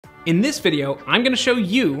In this video, I'm going to show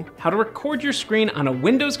you how to record your screen on a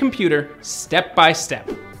Windows computer step by step.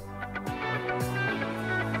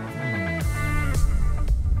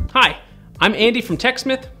 Hi, I'm Andy from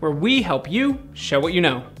TechSmith, where we help you show what you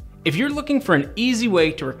know. If you're looking for an easy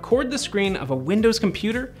way to record the screen of a Windows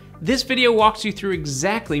computer, this video walks you through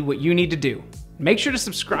exactly what you need to do. Make sure to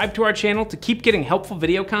subscribe to our channel to keep getting helpful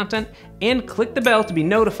video content, and click the bell to be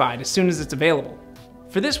notified as soon as it's available.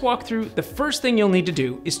 For this walkthrough, the first thing you'll need to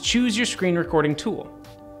do is choose your screen recording tool.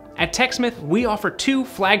 At TechSmith, we offer two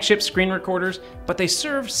flagship screen recorders, but they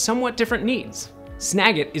serve somewhat different needs.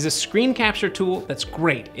 Snagit is a screen capture tool that's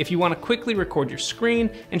great if you want to quickly record your screen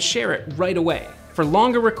and share it right away. For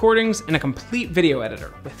longer recordings and a complete video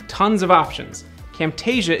editor with tons of options,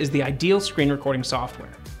 Camtasia is the ideal screen recording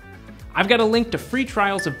software. I've got a link to free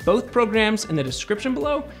trials of both programs in the description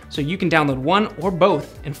below, so you can download one or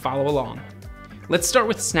both and follow along. Let's start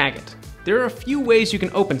with Snagit. There are a few ways you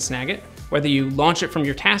can open Snagit, whether you launch it from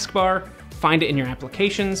your taskbar, find it in your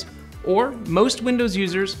applications, or most Windows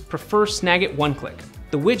users prefer Snagit one-click,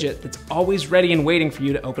 the widget that's always ready and waiting for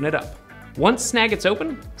you to open it up. Once Snagit's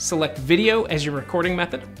open, select Video as your recording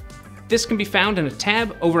method. This can be found in a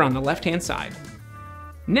tab over on the left-hand side.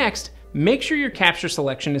 Next, make sure your capture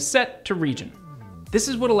selection is set to Region. This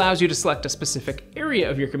is what allows you to select a specific area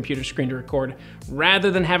of your computer screen to record, rather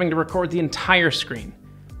than having to record the entire screen.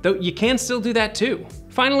 Though you can still do that too.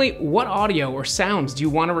 Finally, what audio or sounds do you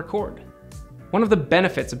want to record? One of the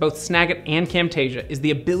benefits of both Snagit and Camtasia is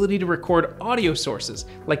the ability to record audio sources,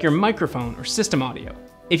 like your microphone or system audio.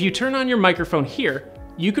 If you turn on your microphone here,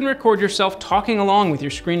 you can record yourself talking along with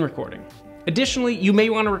your screen recording. Additionally, you may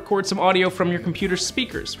want to record some audio from your computer's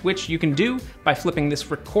speakers, which you can do by flipping this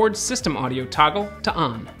Record System Audio toggle to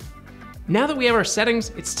On. Now that we have our settings,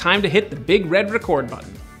 it's time to hit the big red record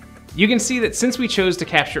button. You can see that since we chose to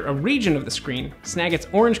capture a region of the screen, Snagit's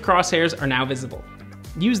orange crosshairs are now visible.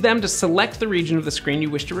 Use them to select the region of the screen you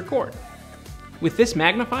wish to record. With this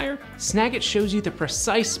magnifier, Snagit shows you the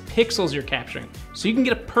precise pixels you're capturing, so you can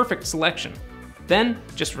get a perfect selection. Then,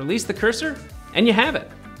 just release the cursor, and you have it.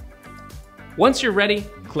 Once you're ready,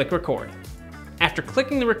 click Record. After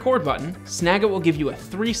clicking the Record button, Snagit will give you a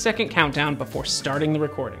 3-second countdown before starting the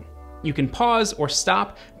recording. You can pause or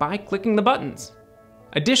stop by clicking the buttons.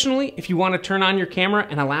 Additionally, if you want to turn on your camera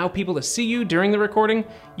and allow people to see you during the recording,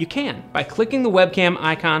 you can by clicking the webcam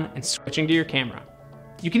icon and switching to your camera.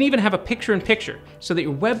 You can even have a picture-in-picture so that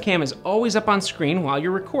your webcam is always up on screen while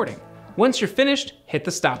you're recording. Once you're finished, hit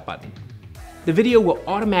the stop button. The video will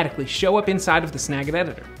automatically show up inside of the Snagit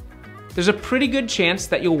editor. There's a pretty good chance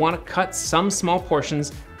that you'll want to cut some small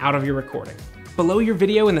portions out of your recording. Below your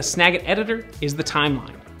video in the Snagit editor is the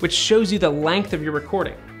timeline, which shows you the length of your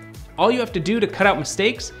recording. All you have to do to cut out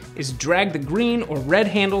mistakes is drag the green or red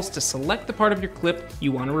handles to select the part of your clip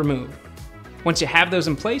you want to remove. Once you have those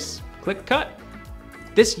in place, click Cut.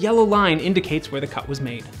 This yellow line indicates where the cut was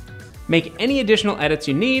made. Make any additional edits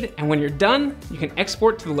you need, and when you're done, you can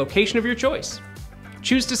export to the location of your choice.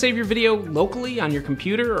 Choose to save your video locally on your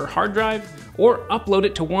computer or hard drive, or upload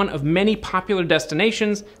it to one of many popular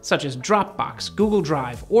destinations such as Dropbox, Google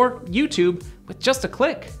Drive, or YouTube with just a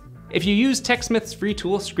click. If you use TechSmith's free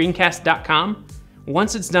tool screencast.com,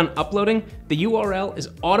 once it's done uploading, the URL is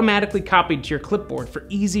automatically copied to your clipboard for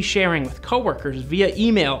easy sharing with coworkers via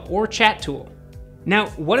email or chat tool. Now,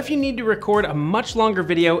 what if you need to record a much longer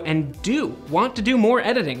video and want to do more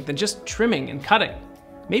editing than just trimming and cutting?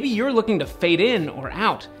 Maybe you're looking to fade in or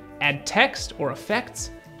out, add text or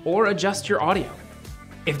effects, or adjust your audio.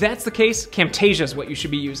 If that's the case, Camtasia is what you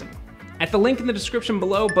should be using. At the link in the description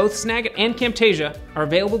below, both Snagit and Camtasia are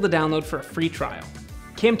available to download for a free trial.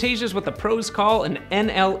 Camtasia is what the pros call an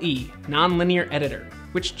NLE, nonlinear editor,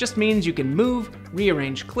 which just means you can move,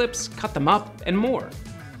 rearrange clips, cut them up, and more.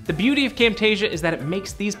 The beauty of Camtasia is that it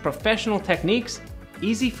makes these professional techniques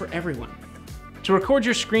easy for everyone. To record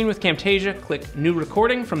your screen with Camtasia, click New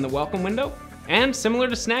Recording from the Welcome window, and similar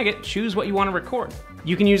to Snagit, choose what you want to record.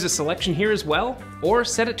 You can use a selection here as well, or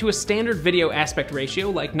set it to a standard video aspect ratio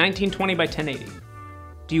like 1920 by 1080.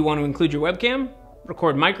 Do you want to include your webcam?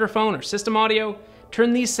 Record microphone or system audio?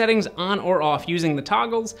 Turn these settings on or off using the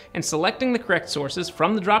toggles and selecting the correct sources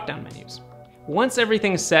from the drop-down menus. Once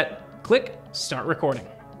everything's set, click Start Recording.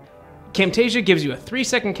 Camtasia gives you a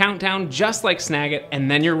 3-second countdown just like Snagit, and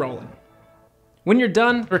then you're rolling. When you're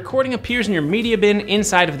done, the recording appears in your media bin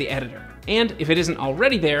inside of the editor, and if it isn't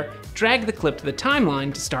already there, drag the clip to the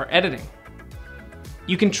timeline to start editing.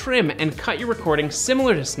 You can trim and cut your recording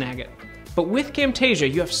similar to Snagit, but with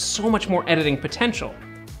Camtasia you have so much more editing potential.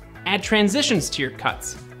 Add transitions to your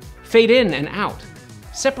cuts, fade in and out,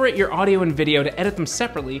 separate your audio and video to edit them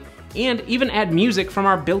separately, and even add music from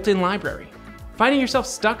our built-in library. Finding yourself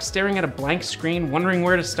stuck staring at a blank screen wondering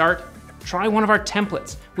where to start? Try one of our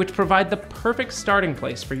templates, which provide the perfect starting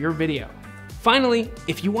place for your video. Finally,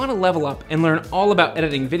 if you want to level up and learn all about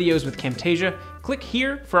editing videos with Camtasia, click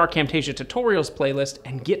here for our Camtasia tutorials playlist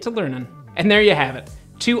and get to learning. And there you have it.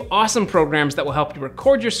 2 awesome programs that will help you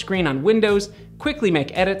record your screen on Windows, quickly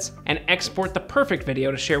make edits, and export the perfect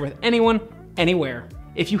video to share with anyone, anywhere.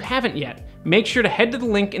 If you haven't yet, make sure to head to the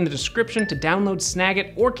link in the description to download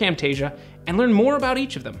Snagit or Camtasia and learn more about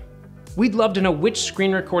each of them. We'd love to know which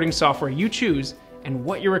screen recording software you choose and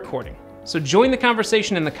what you're recording. So join the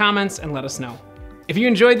conversation in the comments and let us know. If you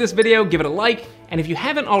enjoyed this video, give it a like, and if you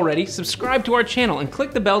haven't already, subscribe to our channel and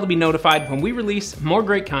click the bell to be notified when we release more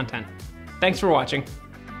great content. Thanks for watching.